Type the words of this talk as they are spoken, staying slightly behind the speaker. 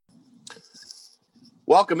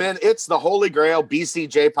Welcome in. It's the Holy Grail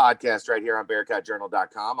BCJ podcast right here on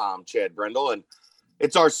BearcatJournal.com. I'm Chad Brindle, and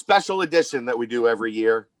it's our special edition that we do every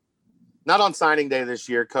year. Not on signing day this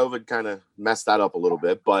year. COVID kind of messed that up a little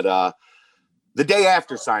bit, but the day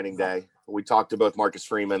after signing day, we talked to both Marcus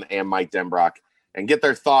Freeman and Mike Denbrock and get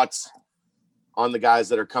their thoughts on the guys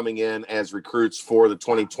that are coming in as recruits for the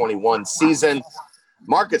 2021 season.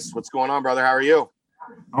 Marcus, what's going on, brother? How are you?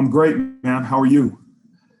 I'm great, man. How are you?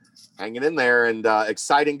 Hanging in there, and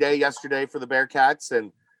exciting day yesterday for the Bearcats.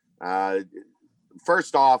 And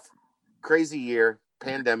first off, crazy year,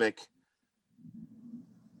 pandemic,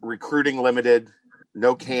 recruiting limited,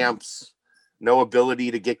 no camps, no ability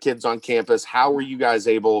to get kids on campus. How were you guys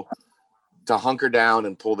able to hunker down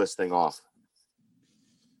and pull this thing off?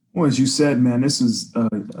 Well, as you said, man, this is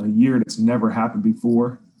a year that's never happened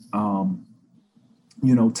before. To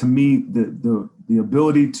me, the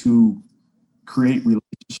ability to create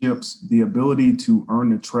relationships, the ability to earn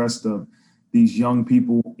the trust of these young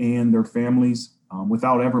people and their families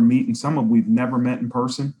without ever meeting. Some of them we've never met in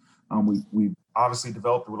person. We've obviously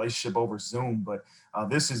developed a relationship over Zoom, but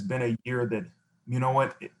this has been a year that,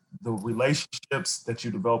 the relationships that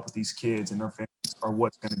you develop with these kids and their families are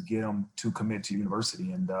what's going to get them to commit to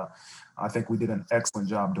university. And I think we did an excellent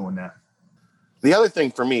job doing that. The other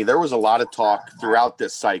thing for me, there was a lot of talk throughout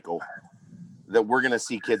this cycle that we're going to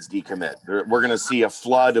see kids decommit. We're going to see a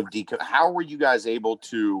flood of decommit. How were you guys able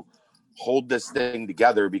to hold this thing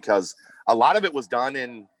together? Because a lot of it was done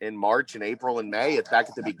in March and April and May. It's back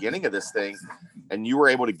at the beginning of this thing, and you were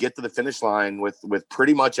able to get to the finish line with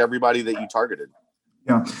pretty much everybody that you targeted.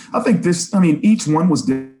 Yeah, I think each one was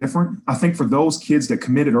different. I think for those kids that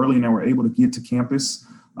committed early and that were able to get to campus,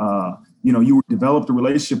 you developed a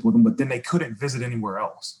relationship with them, but then they couldn't visit anywhere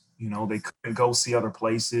else. They couldn't go see other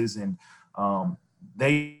places, and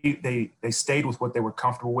they stayed with what they were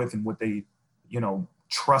comfortable with and what they,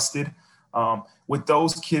 trusted. With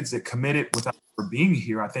those kids that committed without ever being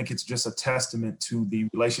here, I think it's just a testament to the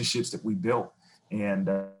relationships that we built. And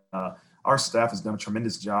our staff has done a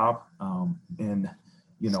tremendous job.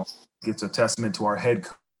 It's a testament to our head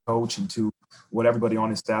coach and to what everybody on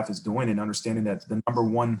his staff is doing, and understanding that the number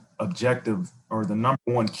one objective or the number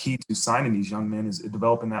one key to signing these young men is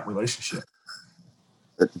developing that relationship.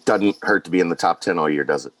 It doesn't hurt to be in the top 10 all year,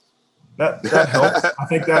 does it? That helps. I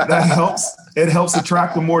think that helps. It helps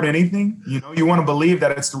attract them more than anything. You want to believe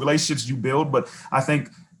that it's the relationships you build, but I think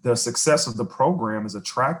the success of the program has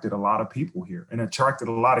attracted a lot of people here and attracted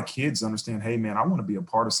a lot of kids to understand, hey, man, I want to be a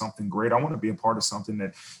part of something great. I want to be a part of something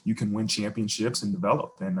that you can win championships and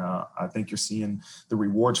develop. And I think you're seeing the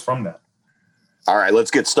rewards from that. All right, let's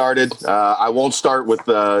get started. I won't start with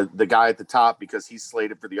the guy at the top because he's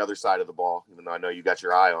slated for the other side of the ball, even though I know you got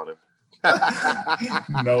your eye on him.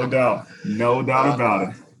 No doubt about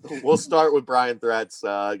it. We'll start with Brian Threats,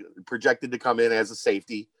 projected to come in as a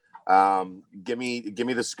safety. Give me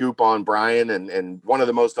the scoop on Brian and one of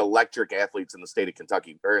the most electric athletes in the state of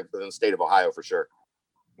Kentucky, or in the state of Ohio for sure.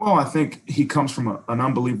 Well, I think he comes from an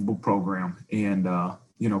unbelievable program, and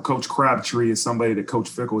Coach Crabtree is somebody that Coach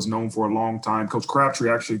Fickle has known for a long time. Coach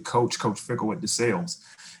Crabtree actually coached Coach Fickle at DeSales,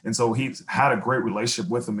 and so he's had a great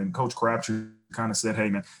relationship with him. And Coach Crabtree kind of said, hey,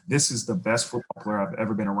 man, this is the best football player I've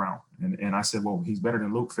ever been around. And I said, well, he's better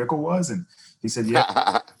than Luke Fickle was? And he said,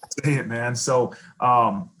 yeah, say it, man. So,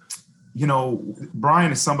 Brian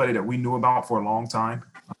is somebody that we knew about for a long time.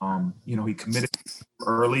 He committed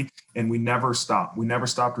early, and we never stopped. We never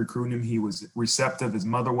stopped recruiting him. He was receptive. His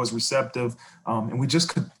mother was receptive. And we just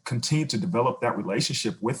could continue to develop that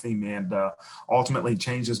relationship with him, and ultimately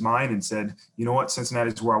changed his mind and said, you know what,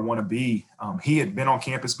 Cincinnati is where I want to be. He had been on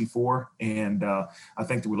campus before, and I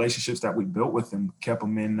think the relationships that we built with him kept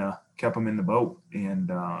him in the boat. And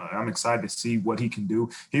I'm excited to see what he can do.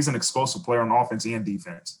 He's an explosive player on offense and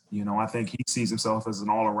defense. I think he sees himself as an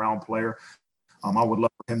all-around player. I would love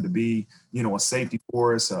for him to be, a safety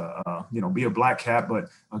for us, be a black cat. But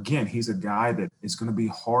again, he's a guy that is going to be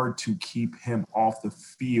hard to keep him off the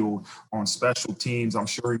field on special teams. I'm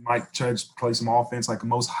sure he might play some offense like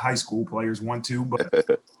most high school players want to, but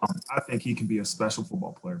I think he can be a special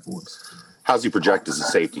football player for us. How's he project as a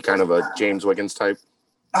safety? Kind of a James Wiggins type?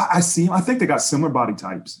 I see him. I think they got similar body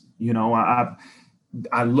types.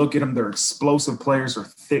 I look at them. They're explosive players or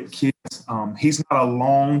thick kids. He's not a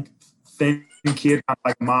long, thin kid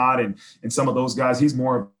like Ahmad and some of those guys. He's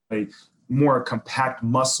more of a compact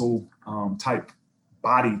muscle type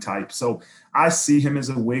body type. So I see him as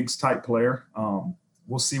a Wiggs type player.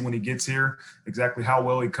 We'll see when he gets here exactly how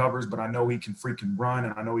well he covers, but I know he can freaking run,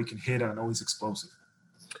 and I know he can hit, and I know he's explosive.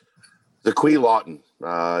 Zaquee Lawton,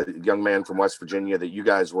 young man from West Virginia that you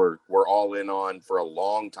guys were all in on for a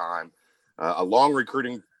long time. a long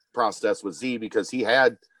recruiting process with Z because he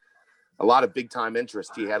had a lot of big time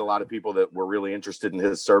interest. He had a lot of people that were really interested in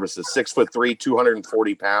his services. 6'3",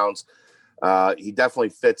 240 pounds. He definitely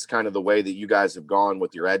fits kind of the way that you guys have gone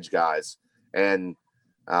with your edge guys. And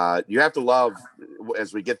you have to love,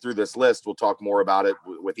 as we get through this list, we'll talk more about it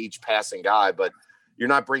with each passing guy, but you're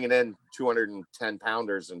not bringing in 210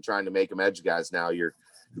 pounders and trying to make them edge guys now. You're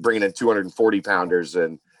bringing in 240 pounders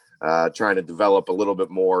and trying to develop a little bit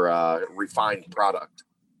more refined product.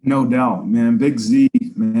 No doubt, man. Big Z,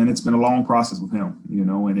 man, it's been a long process with him,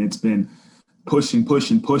 and it's been pushing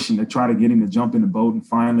to try to get him to jump in the boat. And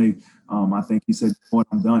finally, I think he said, "What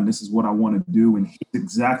I'm done. This is what I want to do." And he's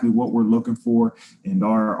exactly what we're looking for in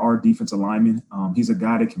our defensive lineman. He's a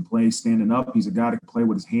guy that can play standing up. He's a guy that can play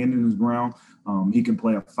with his hand in his ground. He can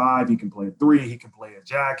play a 5. He can play a 3. He can play a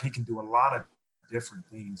jack. He can do a lot of different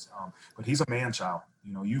things. But he's a man child.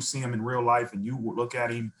 You see him in real life and you look at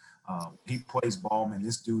him. He plays ball, man.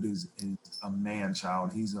 This dude is a man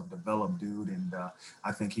child. He's a developed dude, and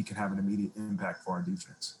I think he can have an immediate impact for our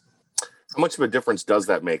defense. How much of a difference does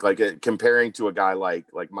that make? Like comparing to a guy like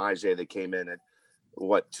Myjai that came in at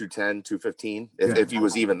 210, 215, if he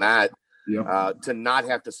was even that, to not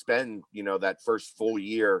have to spend, that first full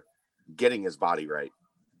year getting his body right.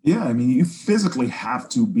 Yeah, I mean, you physically have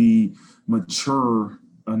to be mature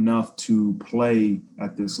enough to play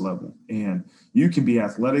at this level. And you can be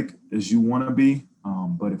athletic as you want to be,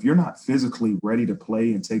 but if you're not physically ready to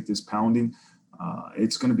play and take this pounding,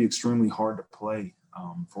 it's going to be extremely hard to play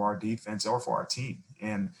for our defense or for our team.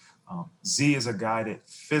 And Z is a guy that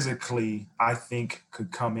physically, I think,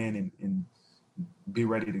 could come in and be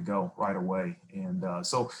ready to go right away. And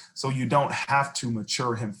so you don't have to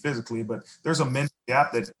mature him physically, but there's a mental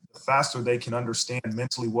gap that the faster they can understand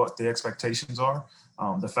mentally what the expectations are,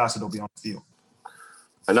 the faster they'll be on the field.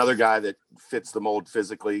 Another guy that fits the mold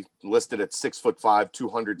physically, listed at 6'5",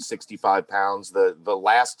 265 pounds. The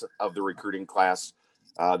last of the recruiting class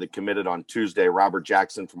that committed on Tuesday, Robert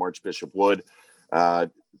Jackson from Archbishop Wood.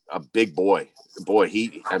 A big boy.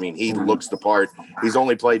 He looks the part. He's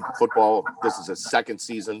only played football. This is his second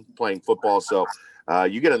season playing football. So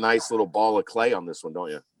you get a nice little ball of clay on this one, don't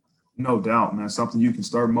you? No doubt, man. Something you can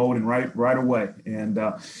start molding right away. And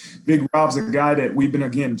Big Rob's a guy that we've been,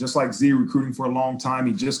 again, just like Z, recruiting for a long time.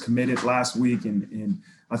 He just committed last week. And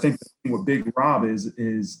I think the thing with Big Rob is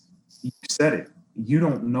you said it. You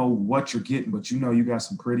don't know what you're getting, but you got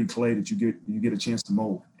some pretty clay that you get a chance to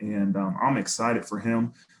mold. And I'm excited for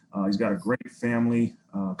him. He's got a great family.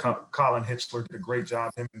 Colin Hitchler did a great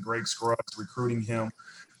job, him and Greg Scruggs, recruiting him.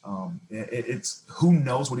 It's who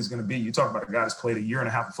knows what he's going to be. You talk about a guy that's played a year and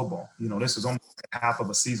a half of football. This is almost half of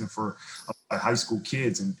a season for high school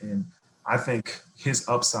kids. And I think his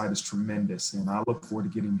upside is tremendous, and I look forward to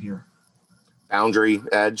getting him here. Boundary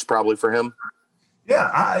edge probably for him. Yeah,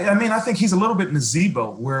 I think he's a little bit in the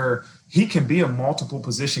Z-boat where he can be a multiple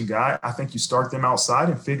position guy. I think you start them outside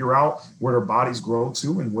and figure out where their bodies grow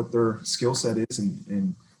to and what their skill set is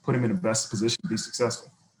and put him in the best position to be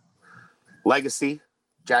successful. Legacy,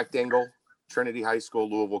 Jack Dingle, Trinity High School,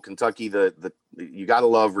 Louisville, Kentucky. You got to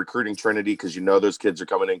love recruiting Trinity because those kids are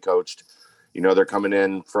coming in coached. They're coming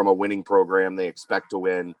in from a winning program. They expect to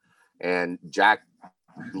win. And Jack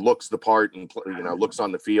looks the part and looks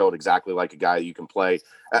on the field exactly like a guy you can play.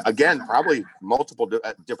 Again, probably multiple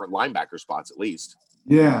different linebacker spots at least.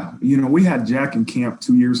 Yeah, we had Jack in camp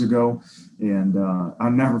 2 years ago, and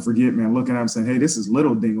I'll never forget, man, looking at him saying, "Hey, this is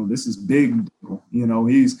little Dingle. This is big Dingle."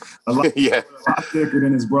 He's a lot, a lot thicker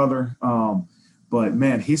than his brother. But,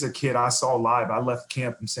 man, he's a kid I saw live. I left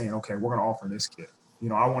camp and saying, okay, we're going to offer this kid.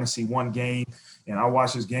 I want to see one game, and I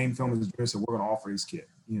watched his game film and said, we're going to offer this kid.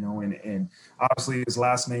 And obviously his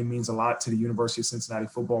last name means a lot to the University of Cincinnati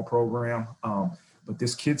football program. But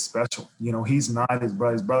this kid's special. He's not his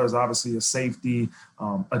brother. His brother's obviously a safety,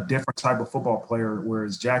 a different type of football player,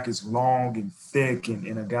 whereas Jack is long and thick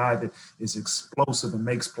and a guy that is explosive and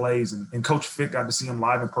makes plays. And Coach Fick got to see him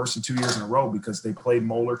live in person 2 years in a row because they played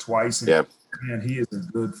Moeller twice. And, man, he is a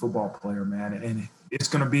good football player, man. And it's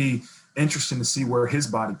going to be interesting to see where his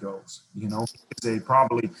body goes. He's a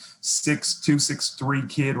probably 6'2", 6'3"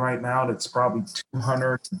 kid right now that's probably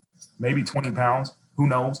 200, maybe 20 pounds. Who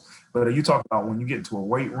knows? But you talk about when you get into a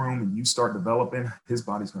weight room and you start developing, his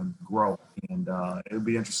body's going to grow. And it'll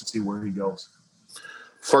be interesting to see where he goes.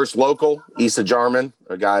 First local, Issa Jarman,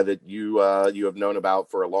 a guy that you have known about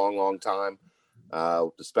for a long, long time,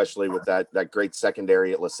 especially with that great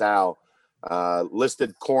secondary at LaSalle.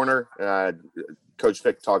 Listed corner. Coach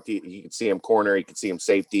Fick talked to you. He could see him corner. He could see him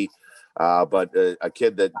safety. But a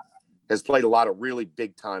kid that has played a lot of really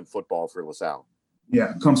big-time football for LaSalle.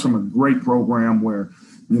 Yeah, comes from a great program where,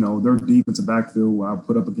 their defensive backfield I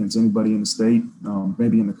put up against anybody in the state,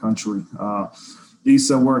 maybe in the country.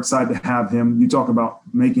 Issa, we're excited to have him. You talk about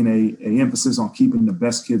making a emphasis on keeping the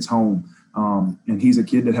best kids home. And he's a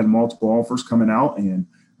kid that had multiple offers coming out, and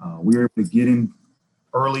we were able to get in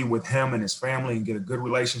early with him and his family and get a good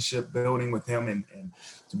relationship building with him, and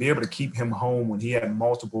to be able to keep him home when he had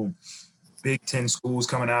multiple Big Ten schools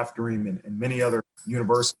coming after him and many other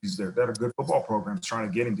universities that are good football programs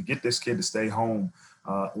trying to get this kid to stay home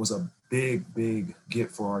was a big get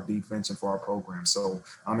for our defense and for our program. So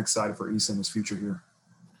I'm excited for Issa and his future here.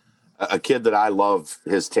 A kid that I love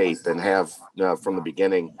his tape and have from the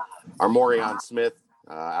beginning, Armorion Smith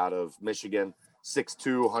out of Michigan,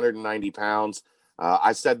 6'2", 190 pounds.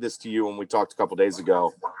 I said this to you when we talked a couple days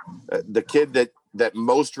ago. The kid that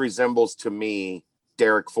most resembles to me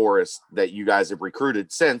Derek Forrest that you guys have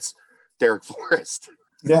recruited since Derek Forrest.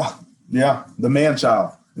 Yeah, the man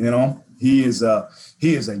child. He is a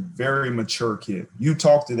very mature kid. You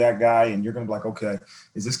talk to that guy and you're gonna be like, okay,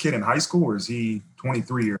 is this kid in high school or is he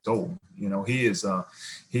 23 years old? He is a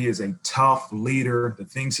tough leader. The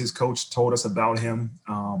things his coach told us about him,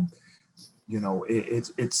 he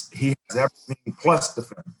has everything plus the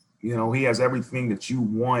film. He has everything that you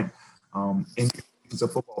want in as a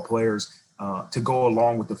football players. To go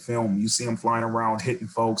along with the film. You see him flying around, hitting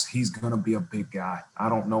folks. He's going to be a big guy. I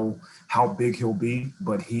don't know how big he'll be,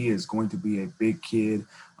 but he is going to be a big kid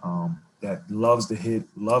that loves to hit,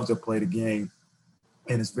 loves to play the game,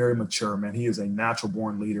 and is very mature, man. He is a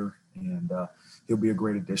natural-born leader, and he'll be a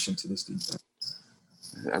great addition to this defense.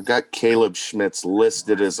 I've got Caleb Schmitz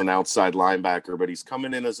listed as an outside linebacker, but he's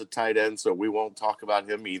coming in as a tight end, so we won't talk about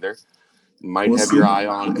him either. We'll have see. Your eye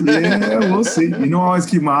on. Yeah, we'll see. I always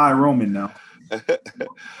keep my eye roaming now.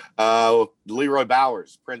 Leroy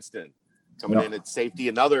Bowers, Princeton, coming in at safety.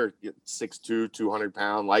 Another 6'2",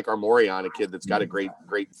 200-pound, like Armorion, a kid that's got a great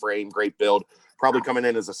frame, great build. Probably coming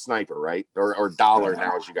in as a sniper, right? Or dollar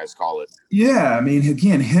now, as you guys call it. Yeah,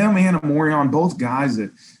 again, him and Armorion, both guys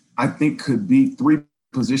that I think could be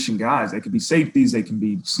three-position guys. They could be safeties. They can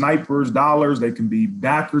be snipers, dollars. They can be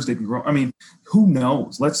backers. They can grow. Who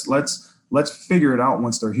knows? Let's figure it out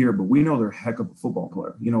once they're here, but we know they're a heck of a football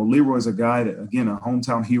player. Leroy's a guy that, again, a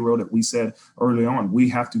hometown hero that we said early on, we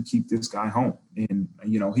have to keep this guy home. And,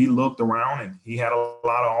 he looked around and he had a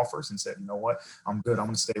lot of offers and said, you know what, I'm good. I'm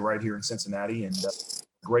going to stay right here in Cincinnati. And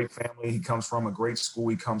great family he comes from, a great school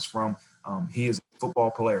he comes from. He is a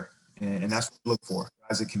football player, and that's what we look for.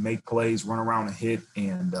 Guys that can make plays, run around and hit,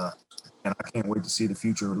 and I can't wait to see the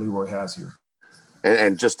future Leroy has here.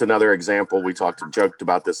 And just another example, we joked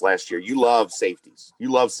about this last year. You love safeties.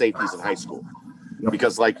 You love safeties in high school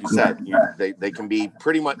because, like you said, they can be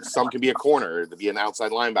pretty much. Some can be a corner, to be an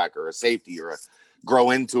outside linebacker, a safety, or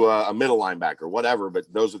grow into a middle linebacker, whatever. But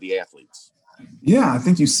those are the athletes. Yeah, I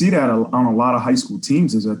think you see that on a lot of high school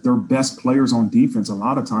teams is that their best players on defense a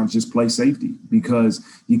lot of times just play safety because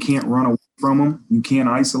you can't run away from them, you can't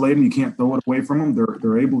isolate them, you can't throw it away from them.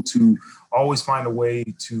 They're able to always find a way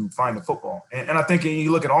to find the football. And I think when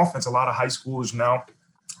you look at offense, a lot of high school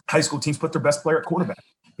teams put their best player at quarterback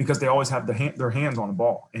because they always have their hands on the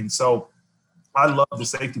ball. And so I love the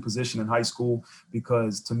safety position in high school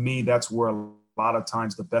because to me that's where a lot of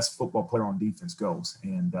times the best football player on defense goes.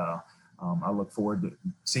 And I look forward to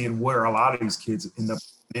seeing where a lot of these kids end up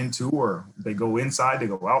into, or they go inside, they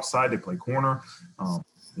go outside, they play corner.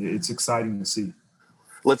 It's exciting to see.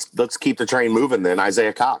 Let's keep the train moving then.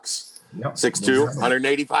 Isaiah Cox, 6'2",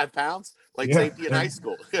 185 pounds, safety in high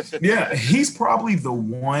school. Yeah, he's probably the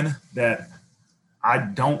one that I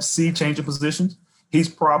don't see changing positions. He's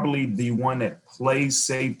probably the one that plays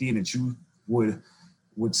safety and that you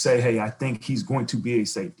would say, hey, I think he's going to be a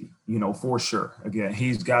safety, for sure. Again,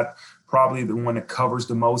 he's got probably the one that covers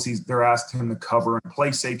the most. They're asking him to cover and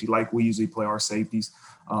play safety like we usually play our safeties.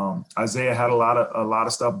 Isaiah had a lot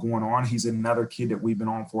of stuff going on. He's another kid that we've been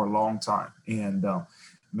on for a long time. And,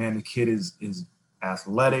 man, the kid is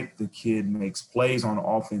athletic. The kid makes plays on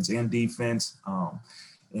offense and defense.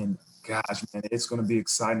 And, gosh, man, it's going to be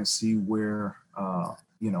exciting to see where,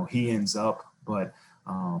 he ends up. But,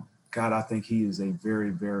 God, I think he is a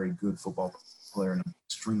very, very good football player and an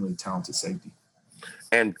extremely talented safety.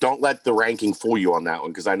 And don't let the ranking fool you on that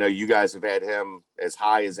one, because I know you guys have had him as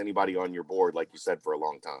high as anybody on your board, like you said, for a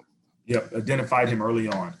long time. Yep, identified him early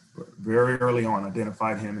on, very early on,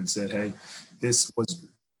 identified him and said, hey, this was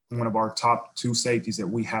one of our top two safeties that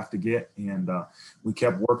we have to get. And we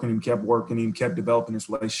kept working him, kept developing this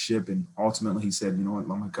relationship. And ultimately he said, you know what, I'm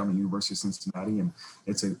going to come to University of Cincinnati. And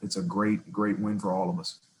it's a great win for all of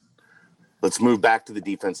us. Let's move back to the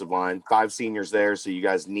defensive line. 5 seniors there, so you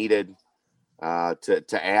guys needed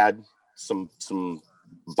to add some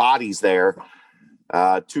bodies there.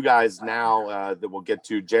 Two guys now that we'll get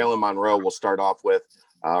to. Jalen Monroe we'll start off with,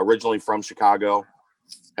 originally from Chicago.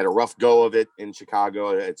 Had a rough go of it in Chicago.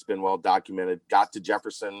 It's been well documented. Got to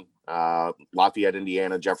Jefferson, Lafayette,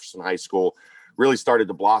 Indiana, Jefferson High School. Really started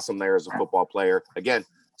to blossom there as a football player. Again,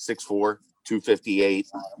 6'4", 258.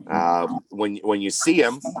 When you see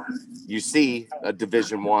him, you see a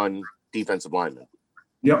Division I defensive lineman.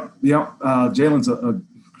 Yep. Jalen's a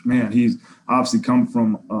man. He's obviously come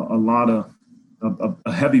from a lot of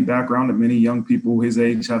a heavy background that many young people his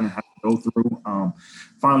age haven't had to go through.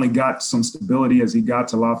 Finally got some stability as he got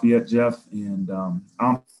to Lafayette, Jeff. And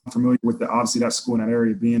I'm familiar with obviously that school in that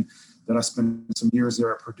area, being that I spent some years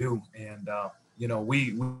there at Purdue. And,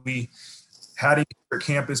 we had him here at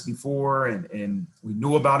campus before, and we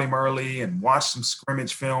knew about him early and watched some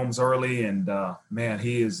scrimmage films early. And, man,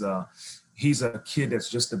 he's a kid that's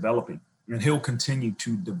just developing, and he'll continue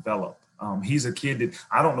to develop. He's a kid that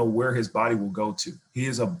I don't know where his body will go to. He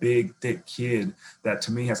is a big, thick kid that,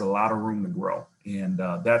 to me, has a lot of room to grow. And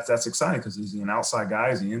that's exciting because he's an outside guy.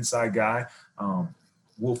 He's an inside guy.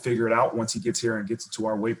 We'll figure it out once he gets here and gets into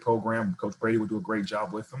our weight program. Coach Brady will do a great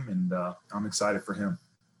job with him, and I'm excited for him.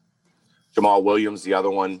 Jamal Williams, the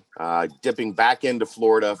other one, dipping back into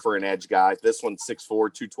Florida for an edge guy. This one's 6'4",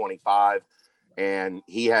 225, and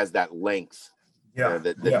he has that length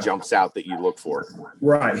that jumps out that you look for.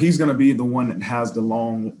 Right. He's going to be the one that has the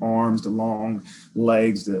long arms, the long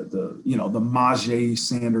legs, the Majay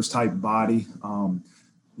Sanders type body.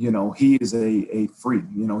 He is a freak.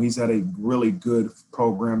 He's at a really good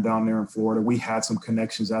program down there in Florida. We had some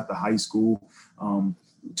connections at the high school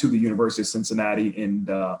to the University of Cincinnati. And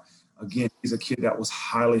again, he's a kid that was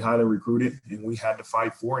highly, highly recruited, and we had to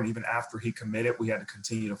fight for. And even after he committed, we had to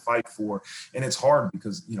continue to fight for. And it's hard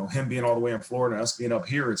because, him being all the way in Florida and us being up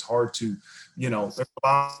here, it's hard to, there's a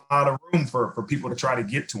lot of room for people to try to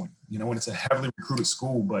get to him, and it's a heavily recruited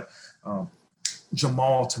school. But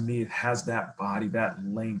Jamal, to me, has that body, that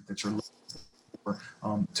length that you're looking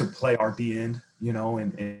for to play our D end,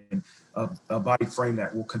 and a body frame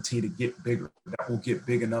that will continue to get bigger, that will get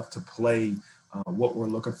big enough to play what we're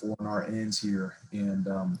looking for in our ends here. And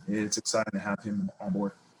it's exciting to have him on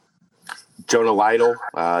board. Jonah Lytle,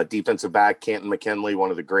 defensive back, Canton McKinley,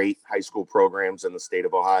 one of the great high school programs in the state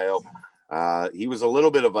of Ohio. He was a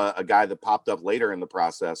little bit of a guy that popped up later in the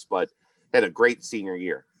process, but had a great senior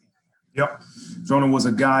year. Yep. Jonah was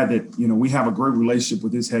a guy that, we have a great relationship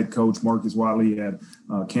with his head coach, Marcus Wiley at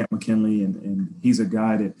Canton McKinley. And he's a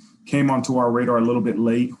guy that came onto our radar a little bit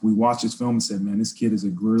late. We watched his film and said, man, this kid is a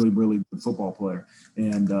really, really good football player.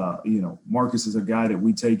 And, Marcus is a guy that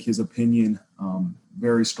we take his opinion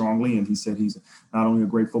very strongly. And he said he's not only a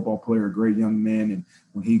great football player, a great young man. And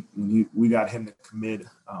when we got him to commit,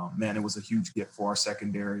 man, it was a huge gift for our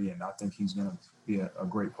secondary. And I think he's going to be a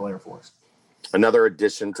great player for us. Another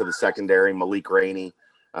addition to the secondary, Malik Rainey,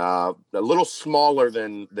 a little smaller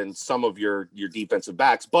than some of your defensive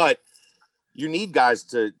backs, but you need guys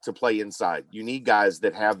to play inside. You need guys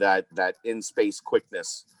that have that in-space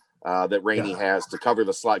quickness that Rainey has to cover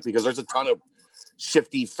the slot, because there's a ton of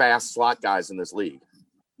shifty, fast slot guys in this league.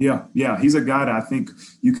 Yeah. He's a guy that I think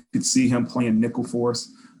you could see him playing nickel for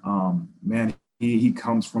us. Man, he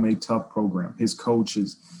comes from a tough program. His coach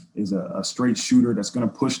is a straight shooter that's going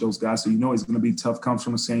to push those guys. So he's going to be tough. Comes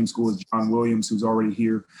from the same school as John Williams, who's already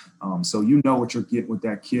here. So what you're getting with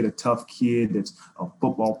that kid, a tough kid that's a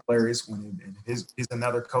football player. He's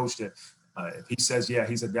another coach that if he says, yeah,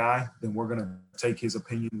 he's a guy, then we're going to take his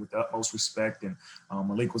opinion with the utmost respect. And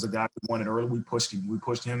Malik was a guy we wanted early. We pushed him. We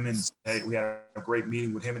pushed him, and hey, we had a great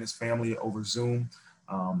meeting with him and his family over Zoom.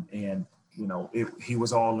 He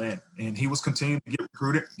was all in, and he was continuing to get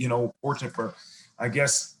recruited. Fortunate for, I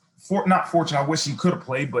guess, not fortunate. I wish he could have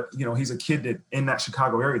played, but he's a kid that in that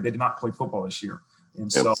Chicago area, they did not play football this year,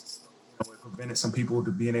 and so it prevented some people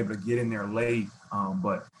to being able to get in there late.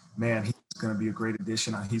 But man, he's going to be a great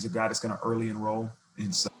addition. He's a guy that's going to early enroll,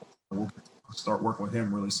 and so we'll start working with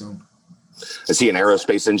him really soon. Is he an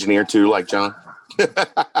aerospace engineer too, like John?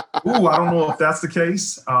 Ooh, I don't know if that's the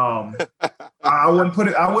case. I wouldn't put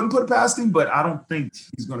it past him, but I don't think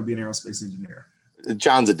he's going to be an aerospace engineer.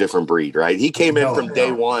 John's a different breed, right? He came in from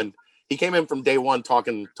day one. He came in from day one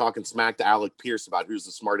talking smack to Alec Pierce about who's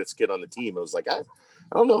the smartest kid on the team. It was like, I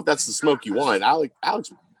don't know if that's the smoke you want.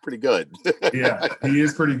 Alec's pretty good. Yeah, he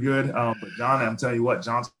is pretty good. But John, I'm telling you what,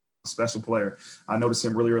 John's a special player. I noticed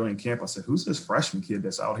him really early in camp. I said, who's this freshman kid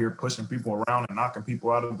that's out here pushing people around and knocking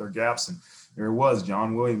people out of their gaps? And there it was,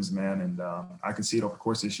 John Williams, man. And I can see it over the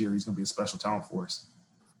course of this year. He's going to be a special talent for us.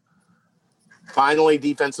 Finally,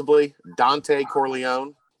 defensively, Dante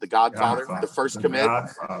Corleone, the Godfather, the first commit.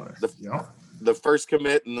 the first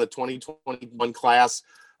commit in the 2021 class.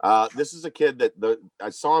 This is a kid that I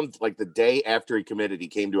saw him like the day after he committed. He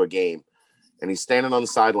came to a game, and he's standing on the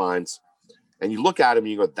sidelines. And you look at him,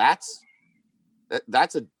 and you go, "That's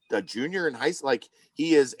a junior in high school." Like,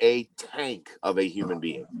 he is a tank of a human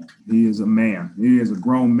being. He is a man. He is a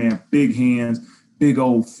grown man, big hands, big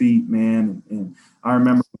old feet, man. And I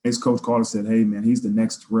remember his coach called and said, "Hey, man, he's the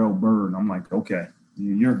next Terrell Bird." And I'm like, "Okay,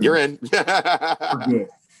 you're good. You're in." We're good.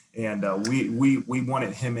 And we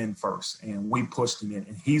wanted him in first, and we pushed him in.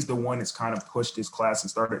 And he's the one that's kind of pushed this class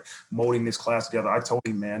and started molding this class together. I told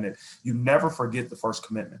him, man, that you never forget the first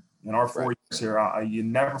commitment. In our 4 years here, you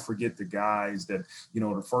never forget the guys that,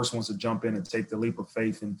 the first ones to jump in and take the leap of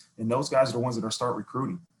faith. And those guys are the ones that are start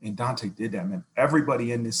recruiting. And Dante did that, man.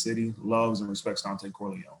 Everybody in this city loves and respects Dante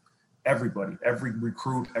Corleone. Everybody, every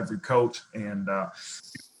recruit, every coach. And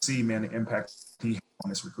see, man, the impact he had on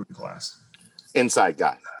this recruiting class. Inside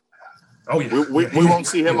guy. Oh, yeah. We won't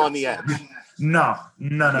see him on the edge. No.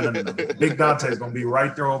 Big Dante is going to be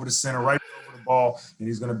right there over the center, right there over the ball, and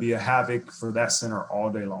he's going to be a havoc for that center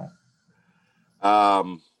all day long.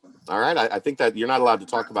 All right. I think that you're not allowed to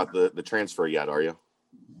talk about the transfer yet, are you?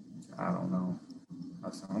 I don't know. I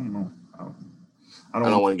don't know. I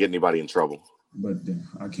don't want to get anybody in trouble. But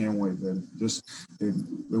I can't wait, man. Just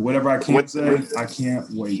whatever I can't say, I can't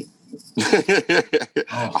wait.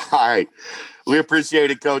 All right. We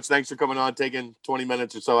appreciate it, Coach. Thanks for coming on, taking 20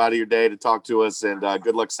 minutes or so out of your day to talk to us, and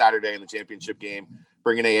good luck Saturday in the championship game,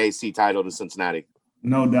 bringing AAC title to Cincinnati.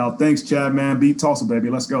 No doubt. Thanks, Chad, man. Beat Tulsa, baby.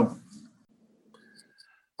 Let's go.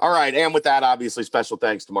 All right. And with that, obviously, special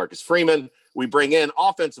thanks to Marcus Freeman. We bring in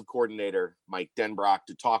offensive coordinator Mike Denbrock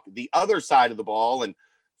to talk the other side of the ball. And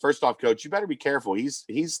first off, Coach, you better be careful. He's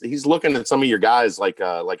looking at some of your guys like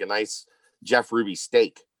a nice Jeff Ruby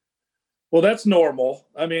steak. Well, that's normal.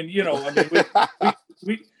 I mean,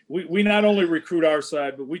 we not only recruit our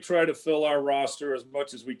side, but we try to fill our roster as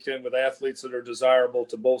much as we can with athletes that are desirable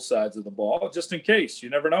to both sides of the ball, just in case. You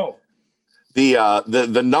never know.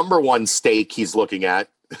 The number one steak he's looking at,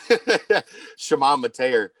 Shimon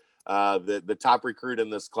Mateer, the top recruit in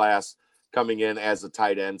this class, coming in as a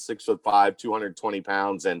tight end, 6'5", 220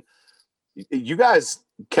 pounds, and you guys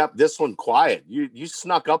kept this one quiet. You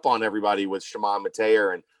snuck up on everybody with Shimon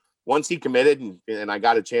Mateer, and once he committed and I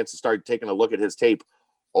got a chance to start taking a look at his tape,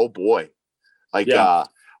 oh boy.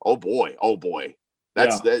 Oh boy.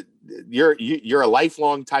 That's you're a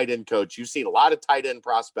lifelong tight end coach. You've seen a lot of tight end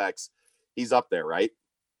prospects. He's up there, right?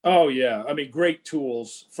 Oh yeah. I mean, great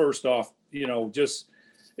tools. First off, just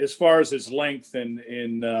as far as his length and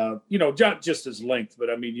not just his length,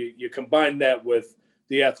 but I mean, you combine that with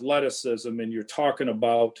the athleticism, and you're talking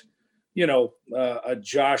about, a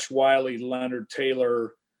Josh Wiley, Leonard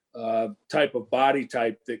Taylor, type of body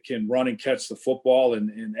type that can run and catch the football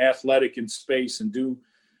and athletic in space and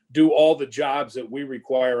do all the jobs that we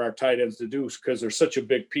require our tight ends to do, because they're such a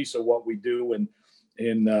big piece of what we do. And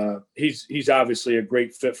he's obviously a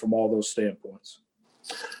great fit from all those standpoints.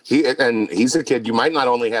 He's a kid. You might not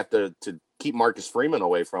only have to keep Marcus Freeman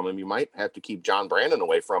away from him, you might have to keep John Brandon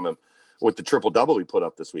away from him with the triple-double he put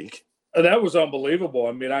up this week. That was unbelievable.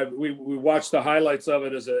 I mean, we watched the highlights of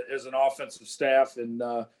it as an offensive staff, and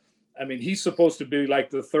I mean, he's supposed to be like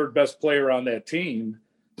the third best player on that team,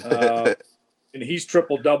 and he's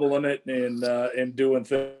triple-doubling it and doing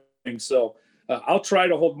things. So I'll try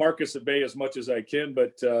to hold Marcus at bay as much as I can.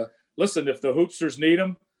 But listen, if the Hoopsters need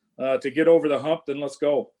him to get over the hump, then let's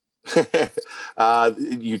go.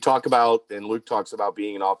 You talk about, and Luke talks about,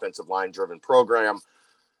 being an offensive line-driven program.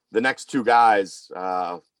 The next two guys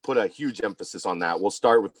put a huge emphasis on that. We'll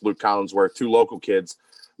start with Luke Collinsworth, two local kids.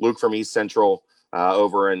 Luke from East Central,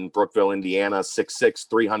 over in Brookville, Indiana, 6'6",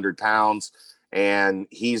 300 pounds. And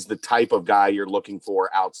he's the type of guy you're looking for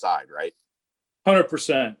outside, right?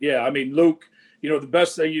 100%. Yeah. I mean, Luke, the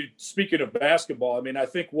best thing, speaking of basketball, I mean, I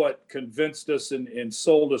think what convinced us and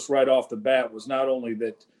sold us right off the bat was not only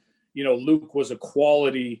that, Luke was a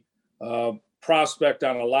quality prospect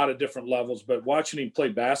on a lot of different levels, but watching him play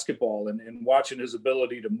basketball and watching his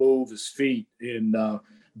ability to move his feet and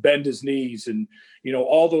bend his knees and,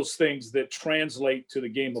 all those things that translate to the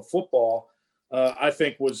game of football, I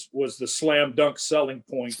think was the slam dunk selling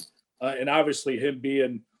point. And obviously him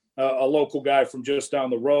being a local guy from just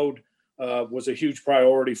down the road was a huge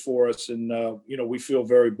priority for us. And, we feel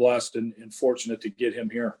very blessed and fortunate to get him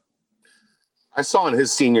here. I saw in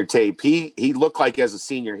his senior tape, he looked like as a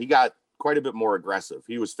senior, he got quite a bit more aggressive.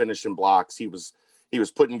 He was finishing blocks. He was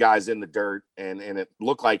putting guys in the dirt, and it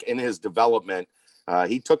looked like in his development,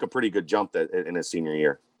 he took a pretty good jump in his senior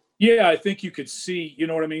year. Yeah, I think you could see, you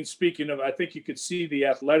know what I mean? Speaking of, I think you could see the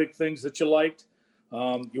athletic things that you liked.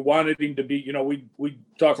 You wanted him to be, we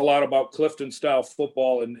talk a lot about Clifton style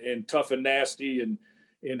football and tough and nasty.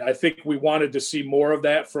 And I think we wanted to see more of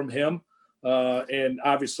that from him. And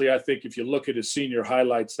obviously, I think if you look at his senior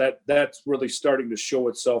highlights, that's really starting to show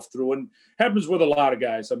itself through, and happens with a lot of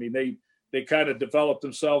guys. I mean, they kind of develop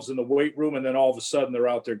themselves in the weight room, and then all of a sudden they're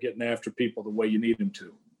out there getting after people the way you need them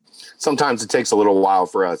to. Sometimes it takes a little while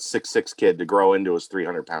for a 6'6" kid to grow into his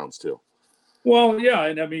 300 pounds too. Well, yeah,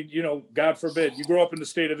 and I mean, God forbid, you grow up in the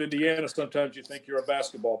state of Indiana. Sometimes you think you're a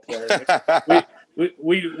basketball player.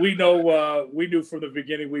 we know we knew from the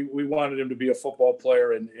beginning we wanted him to be a football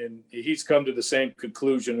player, and he's come to the same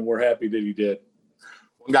conclusion, and we're happy that he did.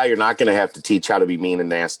 One guy you're not going to have to teach how to be mean and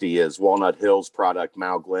nasty is Walnut Hills product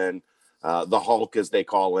Mal Glenn, the Hulk as they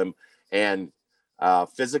call him, and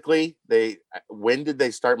physically, when did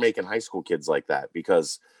they start making high school kids like that?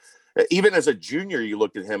 Because even as a junior, you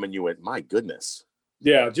looked at him and you went, my goodness.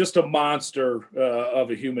 Yeah, just a monster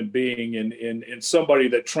of a human being, and somebody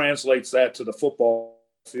that translates that to the football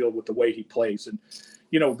field with the way he plays. And,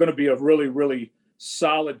 going to be a really, really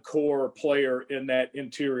solid core player in that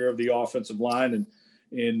interior of the offensive line.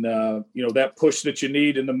 And that push that you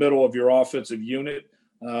need in the middle of your offensive unit,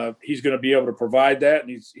 he's going to be able to provide that. And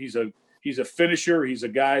he's a finisher. He's a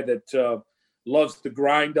guy that loves the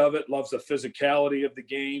grind of it, loves the physicality of the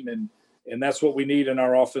game, and that's what we need in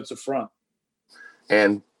our offensive front.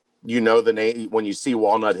 And the name when you see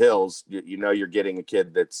Walnut Hills, you're getting a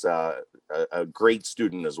kid that's a great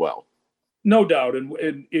student as well. No doubt,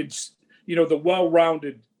 and it's the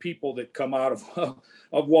well-rounded people that come out of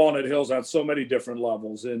Walnut Hills on so many different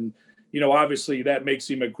levels, and obviously that makes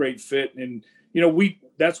him a great fit. And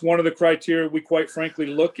that's one of the criteria we quite frankly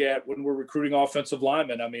look at when we're recruiting offensive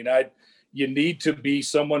linemen. I mean, you need to be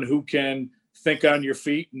someone who can think on your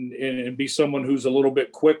feet and be someone who's a little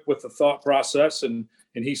bit quick with the thought process. And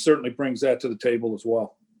he certainly brings that to the table as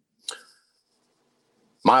well.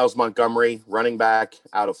 Miles Montgomery, running back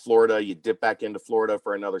out of Florida. You dip back into Florida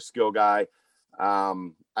for another skill guy.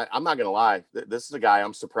 I'm not going to lie. This is a guy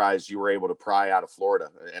I'm surprised you were able to pry out of Florida.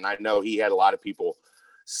 And I know he had a lot of people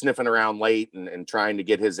sniffing around late and trying to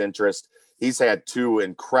get his interest. He's had 2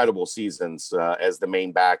 incredible seasons as the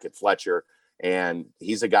main back at Fletcher. And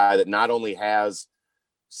he's a guy that not only has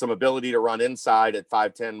some ability to run inside at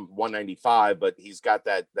 5'10", 195, but he's got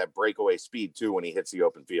that breakaway speed too when he hits the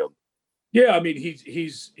open field. Yeah, I mean,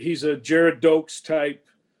 he's a Jared Dokes type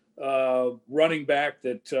running back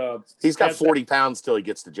that he's got 40 pounds till he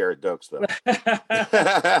gets to Jared Dokes, though.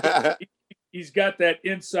 He's got that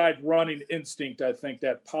inside running instinct, I think,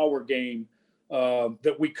 that power game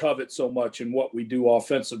that we covet so much in what we do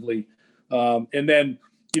offensively. And then,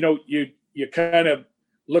 you kind of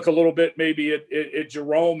look a little bit maybe at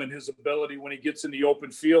Jerome and his ability when he gets in the open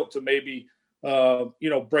field to maybe,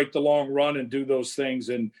 break the long run and do those things.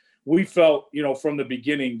 And we felt, from the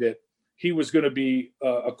beginning that he was going to be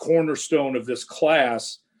a cornerstone of this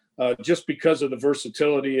class just because of the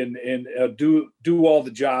versatility and do all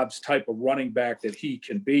the jobs type of running back that he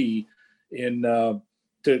can be. And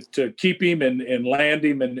to keep him and land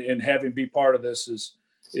him and have him be part of this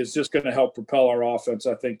is just going to help propel our offense,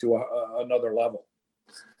 I think, to another level.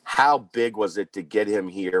 How big was it to get him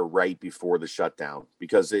here right before the shutdown?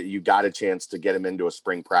 Because you got a chance to get him into a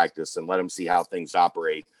spring practice and let him see how things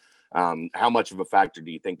operate. How much of a factor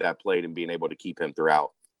do you think that played in being able to keep him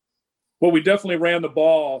throughout? Well, we definitely ran the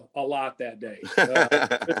ball a lot that day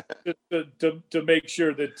to make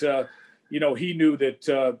sure that, he knew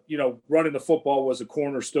that, running the football was a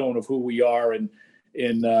cornerstone of who we are.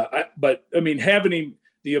 But I mean, having him,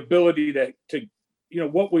 the ability to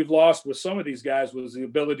what we've lost with some of these guys was the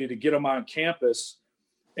ability to get them on campus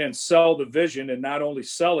and sell the vision, and not only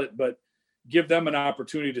sell it, but give them an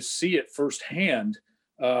opportunity to see it firsthand.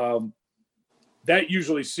 That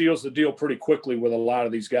usually seals the deal pretty quickly with a lot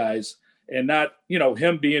of these guys, and not,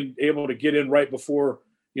 him being able to get in right before,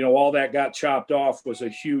 all that got chopped off was a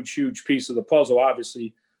huge, huge piece of the puzzle,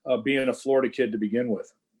 obviously, being a Florida kid to begin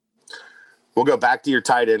with. We'll go back to your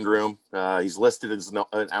tight end room. He's listed as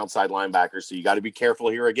an outside linebacker, so you got to be careful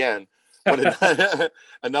here again. But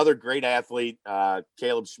another great athlete,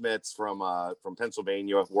 Caleb Schmitz from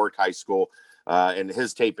Pennsylvania, Warwick High School. And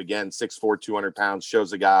his tape, again, 6'4", 200 pounds,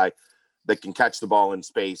 shows a guy that can catch the ball in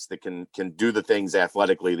space, that can do the things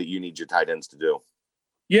athletically that you need your tight ends to do.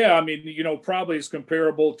 Yeah, I mean, probably is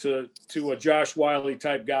comparable to a Josh Wiley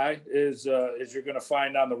type guy is you're going to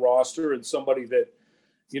find on the roster, and somebody that,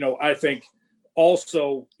 I think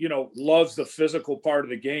also, loves the physical part of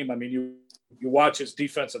the game. I mean, you watch his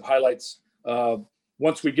defensive highlights.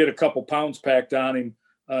 Once we get a couple pounds packed on him,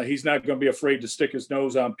 he's not going to be afraid to stick his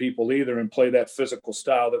nose on people either and play that physical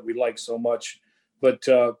style that we like so much But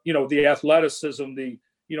the athleticism,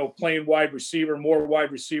 playing wide receiver, more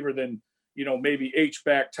wide receiver than, maybe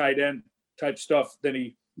H-back tight end type stuff than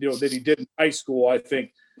he did in high school, I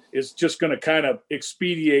think is just going to kind of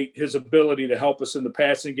expedite his ability to help us in the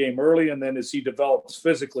passing game early. And then as he develops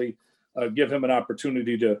physically, give him an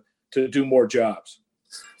opportunity to do more jobs.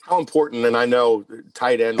 How important, and I know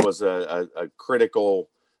tight end was a critical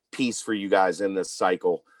piece for you guys in this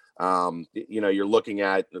cycle. You're looking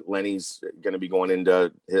at Lenny's going to be going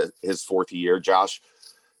into his fourth year. Josh,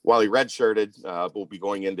 while he redshirted, will be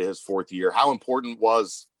going into his fourth year. How important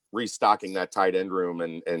was restocking that tight end room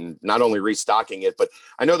and not only restocking it, but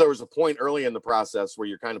I know there was a point early in the process where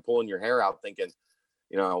you're kind of pulling your hair out thinking,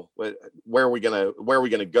 where are we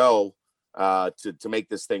gonna go to make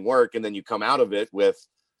this thing work? And then you come out of it with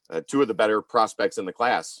two of the better prospects in the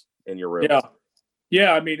class in your room.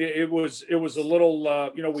 Yeah. I mean, it was a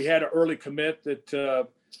little, we had an early commit that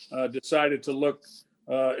decided to look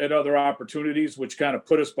at other opportunities, which kind of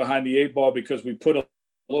put us behind the eight ball because we put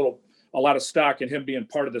a lot of stock in him being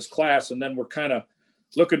part of this class. And then we're kind of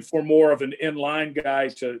looking for more of an inline guy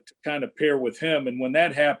to kind of pair with him. And when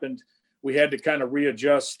that happened, we had to kind of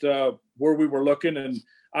readjust where we were looking. And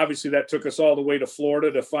obviously that took us all the way to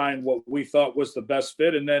Florida to find what we thought was the best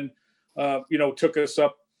fit. And then, took us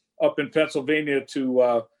up in Pennsylvania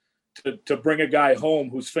to bring a guy home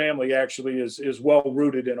whose family actually is well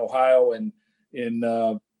rooted in Ohio. And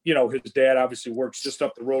his dad obviously works just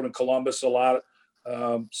up the road in Columbus a lot.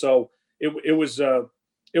 So it was a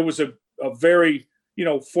very,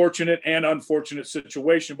 fortunate and unfortunate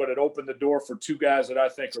situation, but it opened the door for two guys that I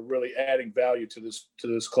think are really adding value to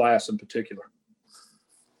this class in particular.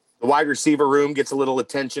 The wide receiver room gets a little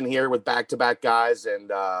attention here with back-to-back guys,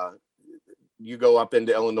 and you go up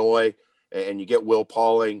into Illinois and you get Will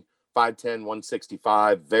Pauling, 5'10",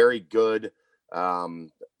 165, very good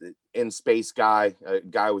in space guy, a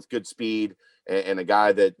guy with good speed, and a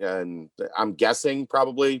guy that I'm guessing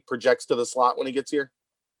probably projects to the slot when he gets here.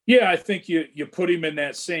 Yeah, I think you put him in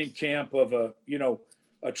that same camp of a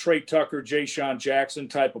Trey Tucker, Jay-Sean Jackson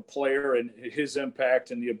type of player, and his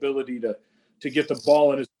impact and the ability to get the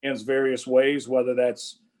ball in his hands various ways, whether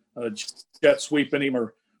that's jet sweeping him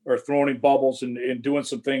or throwing him bubbles and doing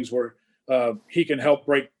some things where he can help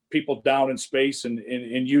break people down in space and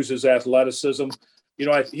use his athleticism.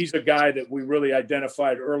 He's a guy that we really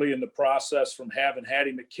identified early in the process from having had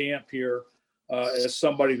him at camp here as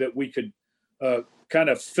somebody that we could kind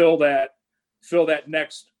of fill that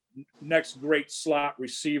next great slot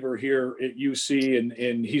receiver here at UC,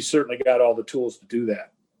 and he's certainly got all the tools to do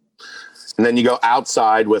that. And then you go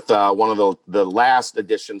outside with one of the last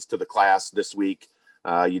additions to the class this week.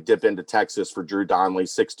 You dip into Texas for Drew Donnelly,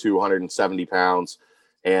 6'2", 170 pounds,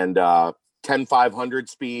 and 10.500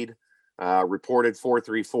 speed, reported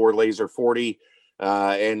 4.34 laser 40,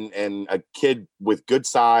 and a kid with good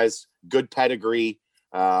size, good pedigree.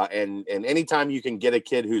 And anytime you can get a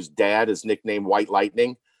kid whose dad is nicknamed White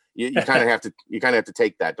Lightning, you kind of have to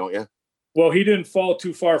take that, don't you? Well, he didn't fall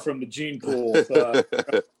too far from the gene pool.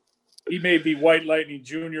 He may be White Lightning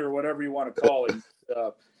Jr. or whatever you want to call him.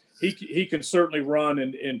 He can certainly run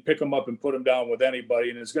and pick him up and put him down with anybody.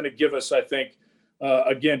 And it's going to give us, I think,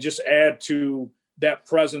 again, just add to that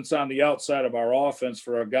presence on the outside of our offense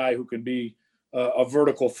for a guy who can be a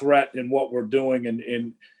vertical threat in what we're doing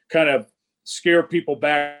and kind of scare people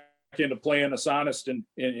back into playing us honest and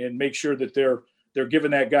make sure that they're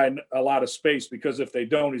giving that guy a lot of space, because if they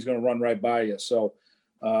don't, he's going to run right by you. So,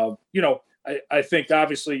 I think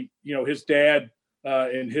obviously, his dad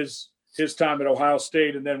in his time at Ohio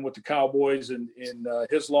State and then with the Cowboys and in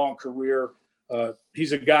his long career,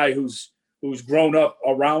 he's a guy who's grown up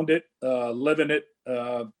around it, living it.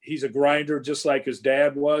 He's a grinder just like his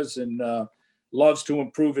dad was, and loves to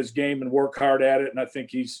improve his game and work hard at it. And I think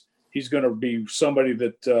he's going to be somebody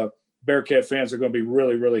that Bearcat fans are going to be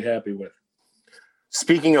really, really happy with.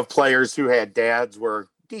 Speaking of players who had dads were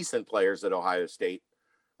decent players at Ohio State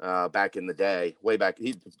back in the day, way back.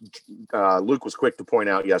 Luke was quick to point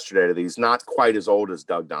out yesterday that he's not quite as old as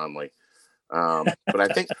Doug Donnelly. But I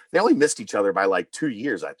think they only missed each other by like 2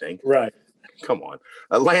 years, I think. Right. Come on.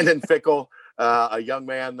 Landon Fickle, a young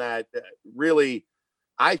man that really,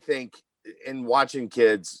 I think, in watching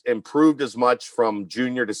kids, improved as much from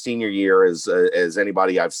junior to senior year as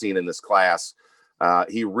anybody I've seen in this class.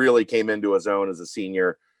 He really came into his own as a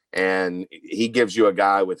senior, and he gives you a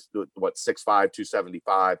guy with 6'5",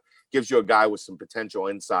 275, gives you a guy with some potential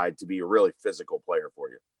inside to be a really physical player for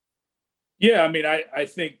you. Yeah, I mean, I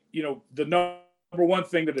think, the number one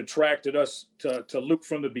thing that attracted us to Luke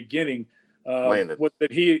from the beginning was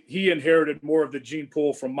that he inherited more of the gene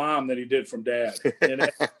pool from mom than he did from dad. And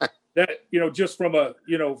that, just from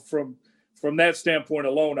from that standpoint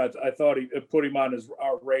alone, I thought he put him on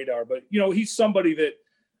our radar. But, he's somebody that,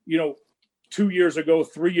 2 years ago,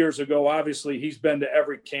 3 years ago, obviously he's been to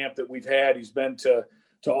every camp that we've had. He's been to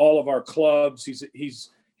all of our clubs. He's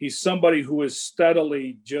somebody who has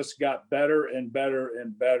steadily just got better and better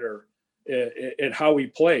and better at how he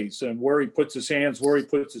plays and where he puts his hands, where he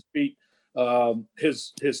puts his feet,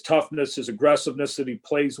 his toughness, his aggressiveness that he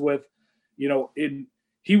plays with.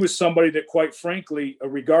 He was somebody that, quite frankly,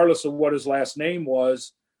 regardless of what his last name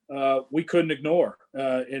was, we couldn't ignore,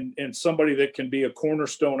 and somebody that can be a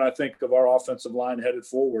cornerstone, I think, of our offensive line headed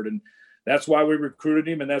forward. And that's why we recruited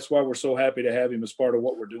him, and that's why we're so happy to have him as part of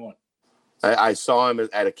what we're doing. I saw him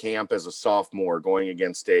at a camp as a sophomore going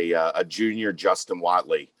against a junior, Justin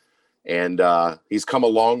Watley. And he's come a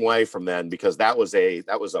long way from then, because that was a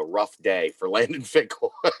rough day for Landon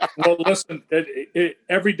Fickle. Well, listen,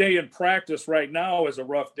 every day in practice right now is a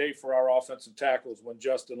rough day for our offensive tackles when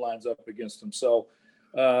Justin lines up against them. So,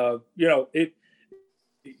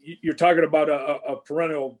 you're talking about a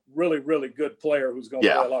perennial, really, really good player who's going to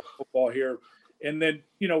play a lot of football here. And then,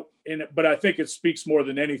 but I think it speaks more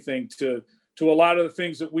than anything to a lot of the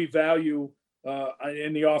things that we value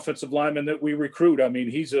in the offensive lineman that we recruit. I mean,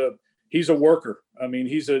 he's a worker. I mean,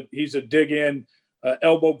 he's a dig in,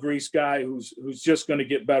 elbow grease guy who's just going to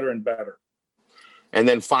get better and better. And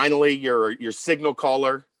then finally, your signal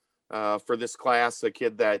caller for this class, a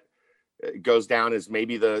kid that goes down as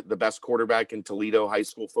maybe the best quarterback in Toledo high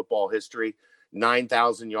school football history.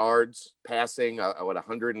 9,000 yards passing,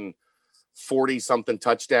 140 something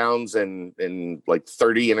touchdowns and like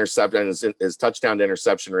 30 interceptions. His touchdown to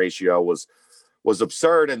interception ratio was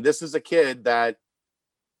absurd. And this is a kid that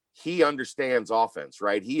he understands offense,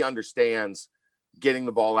 right? He understands getting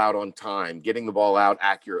the ball out on time, getting the ball out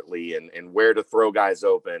accurately, and where to throw guys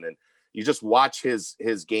open. And you just watch his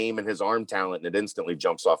game and his arm talent, and it instantly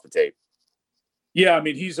jumps off the tape. Yeah, I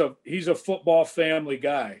mean, he's a football family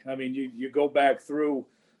guy. I mean, you go back through,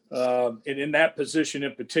 and in that position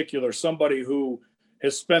in particular, somebody who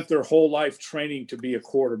has spent their whole life training to be a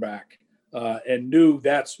quarterback and knew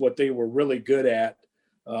that's what they were really good at.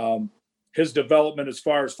 His development, as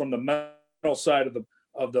far as from the mental side of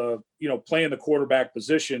the playing the quarterback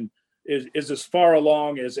position, is as far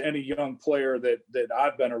along as any young player that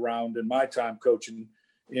I've been around in my time coaching.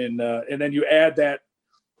 And then you add that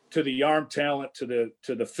to the arm talent, to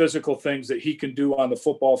the physical things that he can do on the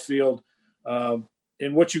football field.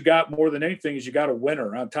 And what you got more than anything is you got a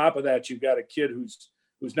winner. On top of that, you've got a kid who's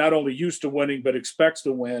not only used to winning, but expects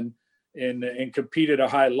to win and compete at a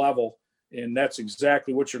high level. And that's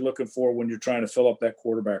exactly what you're looking for when you're trying to fill up that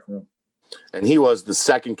quarterback room. And he was the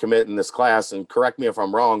second commit in this class. And correct me if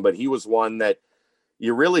I'm wrong, but he was one that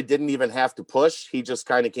you really didn't even have to push. He just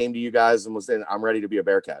kind of came to you guys and was saying, I'm ready to be a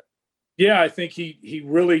Bearcat. Yeah, I think he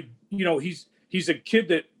really, he's a kid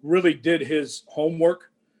that really did his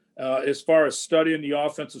homework as far as studying the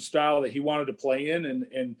offensive style that he wanted to play in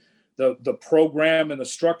and the program and the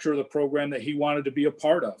structure of the program that he wanted to be a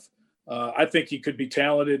part of. I think he could be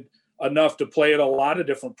talented enough to play at a lot of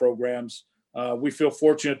different programs. We feel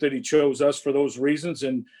fortunate that he chose us for those reasons,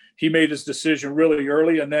 and he made his decision really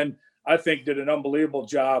early. And then I think did an unbelievable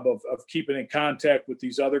job of keeping in contact with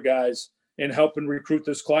these other guys and helping recruit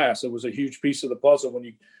this class. It was a huge piece of the puzzle.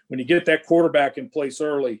 When you get that quarterback in place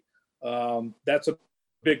early, that's a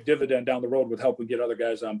big dividend down the road with helping get other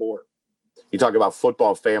guys on board. You talk about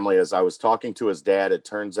football family. As I was talking to his dad, it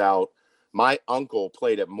turns out my uncle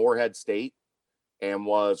played at Morehead State and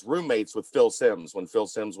was roommates with Phil Simms when Phil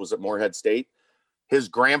Simms was at Morehead State. His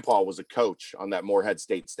grandpa was a coach on that Morehead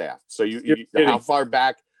State staff. So you how far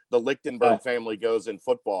back the Lichtenberg family goes in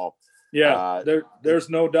football. Yeah, there's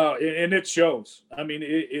no doubt. And it shows. I mean,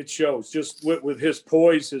 it shows just with his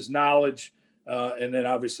poise, his knowledge, and then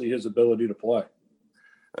obviously his ability to play.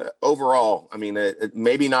 Overall, I mean,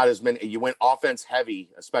 maybe not as many. You went offense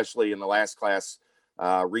heavy, especially in the last class,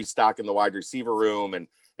 restocking the wide receiver room and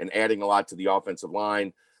adding a lot to the offensive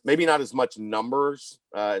line. Maybe not as much numbers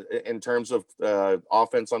in terms of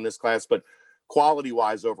offense on this class, but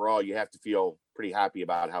quality-wise overall, you have to feel pretty happy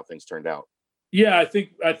about how things turned out. Yeah, I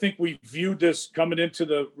think we viewed this coming into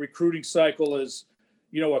the recruiting cycle as,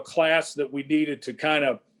 a class that we needed to kind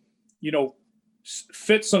of,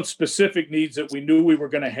 fit some specific needs that we knew we were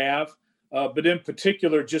going to have, but in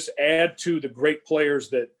particular, just add to the great players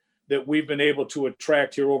that we've been able to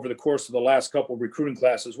attract here over the course of the last couple of recruiting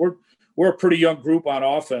classes. We're a pretty young group on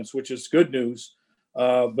offense, which is good news,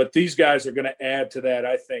 but these guys are going to add to that,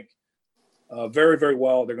 I think, very, very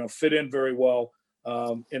well. They're going to fit in very well.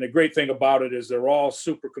 And the great thing about it is they're all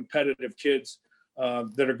super competitive kids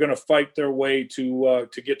that are going to fight their way to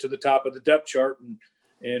get to the top of the depth chart.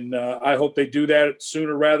 And I hope they do that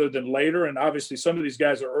sooner rather than later. And obviously some of these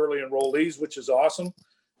guys are early enrollees, which is awesome.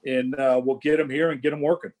 And we'll get them here and get them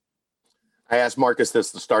working. I asked Marcus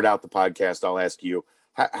this to start out the podcast. I'll ask you,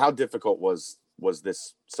 how difficult was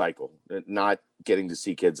this cycle? Not getting to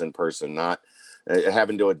see kids in person, not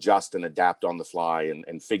having to adjust and adapt on the fly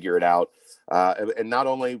and figure it out. And not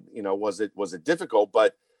only, was it difficult,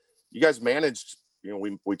 but you guys managed,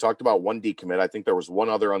 we talked about one decommit. I think there was one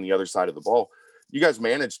other on the other side of the ball. You guys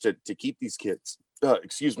managed to keep these kids,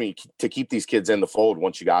 to keep these kids in the fold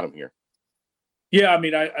once you got them here. Yeah, I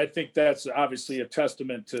mean, I think that's obviously a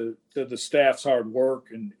testament to the staff's hard work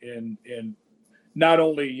and not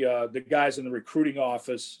only the guys in the recruiting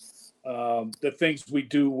office, the things we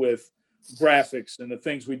do with graphics and the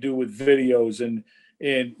things we do with videos. And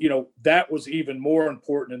that was even more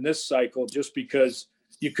important in this cycle just because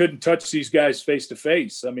you couldn't touch these guys face to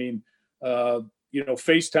face. I mean,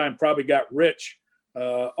 FaceTime probably got rich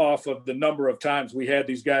off of the number of times we had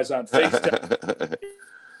these guys on FaceTime,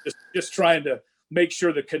 just trying to make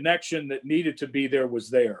sure the connection that needed to be there was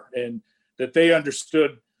there and that they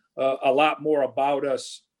understood a lot more about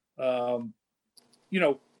us,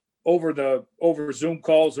 over Zoom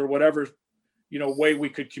calls or whatever, way we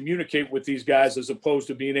could communicate with these guys as opposed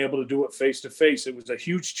to being able to do it face to face. It was a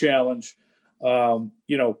huge challenge.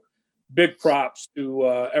 Big props to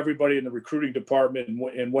everybody in the recruiting department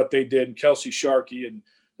and what they did, and Kelsey Sharkey and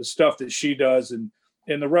the stuff that she does, and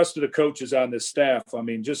the rest of the coaches on this staff. I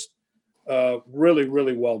mean, just really,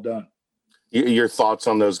 really well done. Your thoughts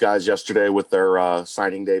on those guys yesterday with their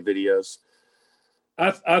signing day videos?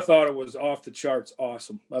 I thought it was off the charts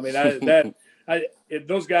awesome. I mean,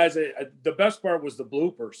 those guys, the best part was the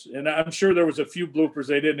bloopers, and I'm sure there was a few bloopers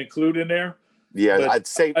they didn't include in there. Yeah, I'd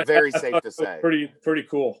say very safe to say. Pretty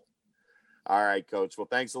cool. All right, Coach. Well,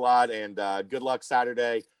 thanks a lot, and good luck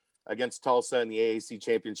Saturday against Tulsa in the AAC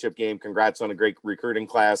championship game. Congrats on a great recruiting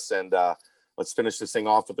class, and let's finish this thing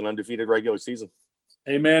off with an undefeated regular season.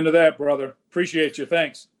 Amen to that, brother. Appreciate you.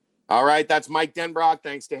 Thanks. All right, that's Mike Denbrock.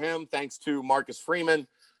 Thanks to him. Thanks to Marcus Freeman.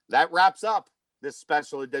 That wraps up this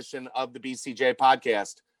special edition of the BCJ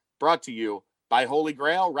podcast, brought to you by Holy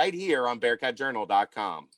Grail right here on BearcatJournal.com.